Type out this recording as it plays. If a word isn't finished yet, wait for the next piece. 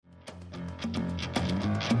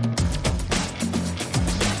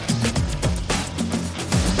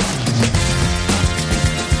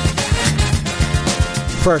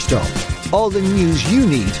First up, all the news you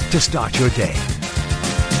need to start your day.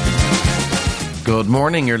 Good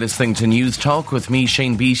morning, you're listening to News Talk with me,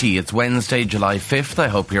 Shane Beattie. It's Wednesday, July 5th. I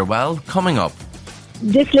hope you're well. Coming up.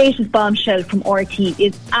 This latest bombshell from RT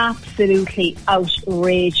is absolutely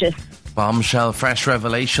outrageous. Bombshell, fresh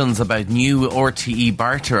revelations about new RTE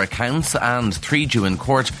barter accounts, and 3 due in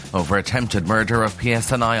court over attempted murder of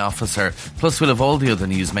PSNI officer. Plus we'll have all the other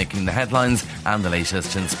news making the headlines and the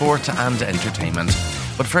latest in sport and entertainment.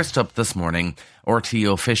 But first up this morning,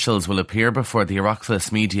 RTE officials will appear before the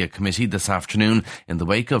Oireachtas Media Committee this afternoon in the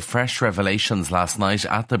wake of fresh revelations last night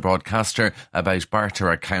at the broadcaster about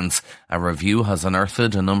barter accounts. A review has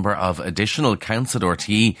unearthed a number of additional accounts at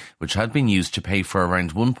RTE which had been used to pay for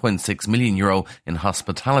around €1.6 million in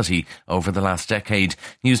hospitality over the last decade.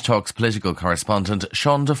 News Talk's political correspondent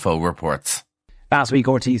Sean Defoe reports. Last week,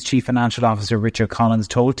 RT's Chief Financial Officer Richard Collins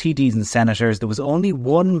told TDs and Senators there was only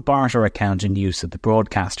one barter account in use at the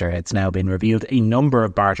broadcaster. It's now been revealed a number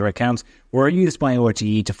of barter accounts were used by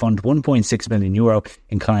RTE to fund €1.6 million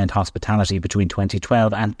in client hospitality between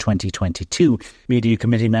 2012 and 2022. Media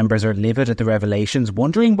committee members are livid at the revelations,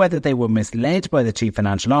 wondering whether they were misled by the Chief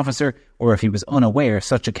Financial Officer or if he was unaware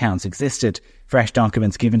such accounts existed. Fresh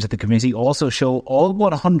documents given to the committee also show all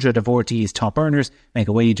 100 of RTE's top earners make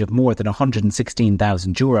a wage of more than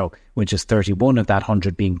 €116,000, which is 31 of that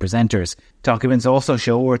 100 being presenters. Documents also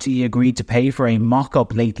show RTE agreed to pay for a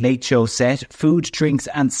mock-up late show set, food, drinks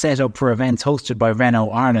and set-up for events hosted by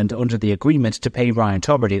Renault Ireland under the agreement to pay Ryan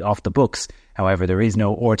Tubridy off the books. However, there is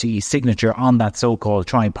no RTE signature on that so-called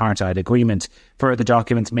tripartite agreement. Further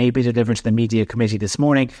documents may be delivered to the Media Committee this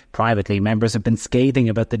morning. Privately, members have been scathing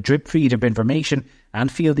about the drip feed of information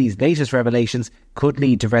and feel these latest revelations could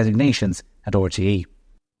lead to resignations at RTE.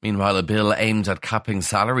 Meanwhile, a bill aimed at capping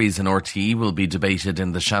salaries in RTE will be debated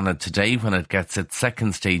in the Seanad today when it gets its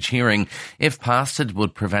second stage hearing. If passed, it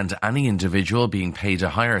would prevent any individual being paid a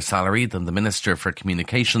higher salary than the Minister for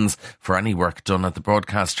Communications for any work done at the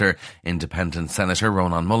broadcaster. Independent Senator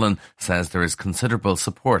Ronan Mullen says there is considerable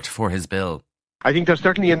support for his bill. I think there's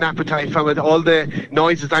certainly an appetite from it. All the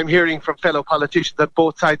noises I'm hearing from fellow politicians on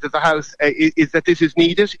both sides of the House is that this is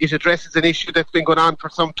needed. It addresses an issue that's been going on for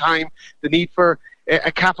some time. The need for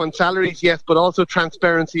a cap on salaries, yes, but also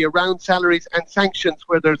transparency around salaries and sanctions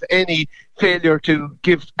where there's any failure to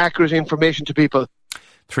give accurate information to people.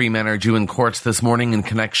 3 men are due in court this morning in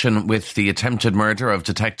connection with the attempted murder of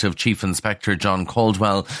Detective Chief Inspector John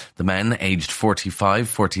Caldwell. The men, aged 45,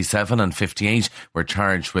 47 and 58, were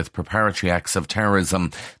charged with preparatory acts of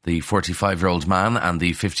terrorism. The 45-year-old man and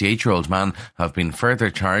the 58-year-old man have been further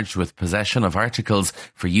charged with possession of articles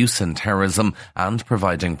for use in terrorism and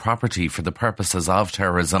providing property for the purposes of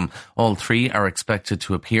terrorism. All 3 are expected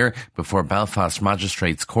to appear before Belfast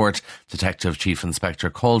Magistrates Court. Detective Chief Inspector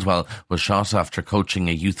Caldwell was shot after coaching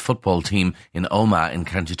a youth football team in Omagh in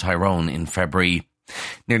County Tyrone in February.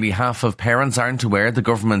 Nearly half of parents aren't aware the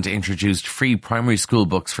government introduced free primary school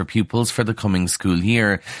books for pupils for the coming school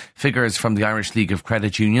year. Figures from the Irish League of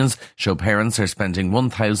Credit Unions show parents are spending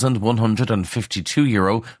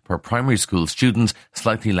 €1,152 per primary school student,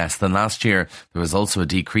 slightly less than last year. There was also a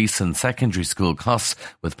decrease in secondary school costs,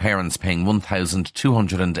 with parents paying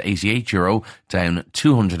 €1,288, down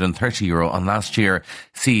 €230 on last year.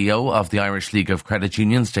 CEO of the Irish League of Credit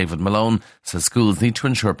Unions, David Malone, says schools need to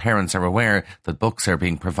ensure parents are aware that books are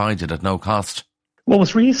being provided at no cost. What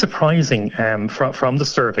was really surprising from the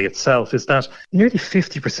survey itself is that nearly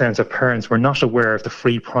 50% of parents were not aware of the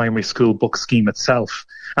free primary school book scheme itself.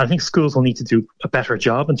 And I think schools will need to do a better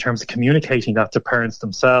job in terms of communicating that to parents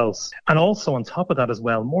themselves. And also on top of that as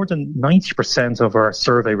well, more than 90% of our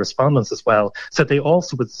survey respondents as well said they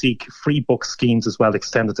also would seek free book schemes as well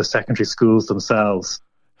extended to secondary schools themselves.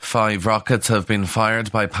 5 rockets have been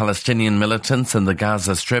fired by Palestinian militants in the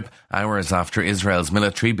Gaza Strip hours after Israel's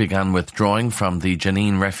military began withdrawing from the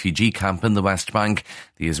Jenin refugee camp in the West Bank.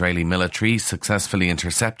 The Israeli military successfully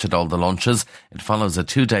intercepted all the launches. It follows a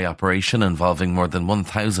 2-day operation involving more than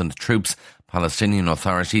 1,000 troops. Palestinian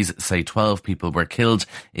authorities say 12 people were killed.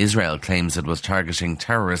 Israel claims it was targeting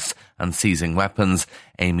terrorists and seizing weapons.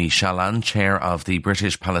 Amy Shallan, chair of the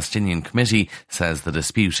British Palestinian Committee, says the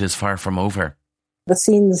dispute is far from over. The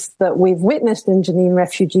scenes that we've witnessed in Jenin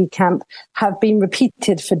refugee camp have been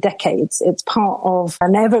repeated for decades. It's part of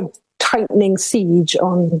an ever-tightening siege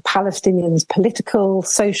on Palestinians' political,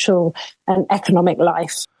 social and economic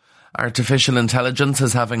life. Artificial intelligence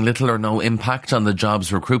is having little or no impact on the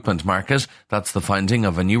jobs recruitment market. That's the finding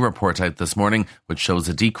of a new report out this morning, which shows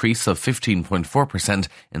a decrease of 15.4%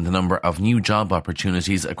 in the number of new job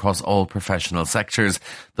opportunities across all professional sectors.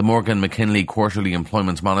 The Morgan McKinley Quarterly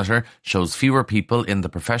Employment Monitor shows fewer people in the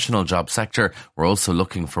professional job sector were also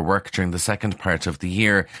looking for work during the second part of the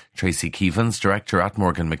year. Tracy Keevans, director at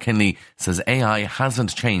Morgan McKinley, says AI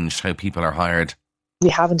hasn't changed how people are hired. We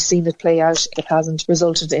haven't seen it play out. It hasn't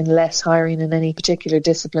resulted in less hiring in any particular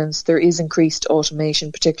disciplines. There is increased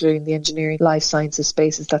automation, particularly in the engineering, life sciences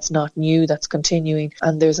spaces. That's not new, that's continuing.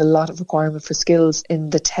 And there's a lot of requirement for skills in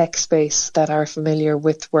the tech space that are familiar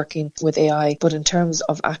with working with AI. But in terms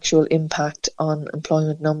of actual impact on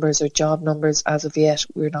employment numbers or job numbers, as of yet,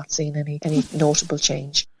 we're not seeing any notable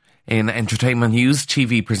change. In entertainment news,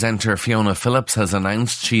 TV presenter Fiona Phillips has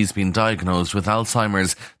announced she's been diagnosed with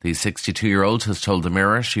Alzheimer's. The 62-year-old has told the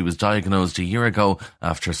Mirror she was diagnosed a year ago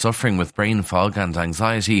after suffering with brain fog and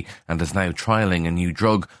anxiety and is now trialling a new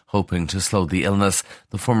drug, hoping to slow the illness.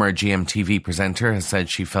 The former GMTV presenter has said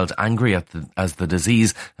she felt angry as the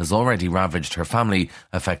disease has already ravaged her family,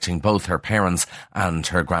 affecting both her parents and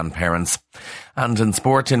her grandparents. And in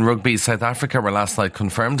sport, in rugby, South Africa were last night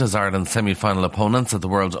confirmed as Ireland's semi-final opponents at the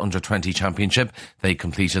World Under-20 Championship. They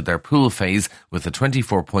completed their pool phase with a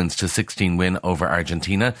 24-16 win over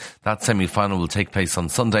Argentina. That semi-final will take place on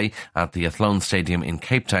Sunday at the Athlone Stadium in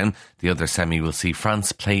Cape Town. The other semi will see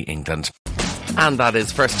France play England. And that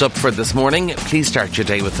is First Up for this morning. Please start your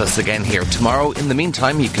day with us again here tomorrow. In the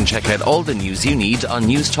meantime, you can check out all the news you need on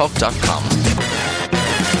newstalk.com.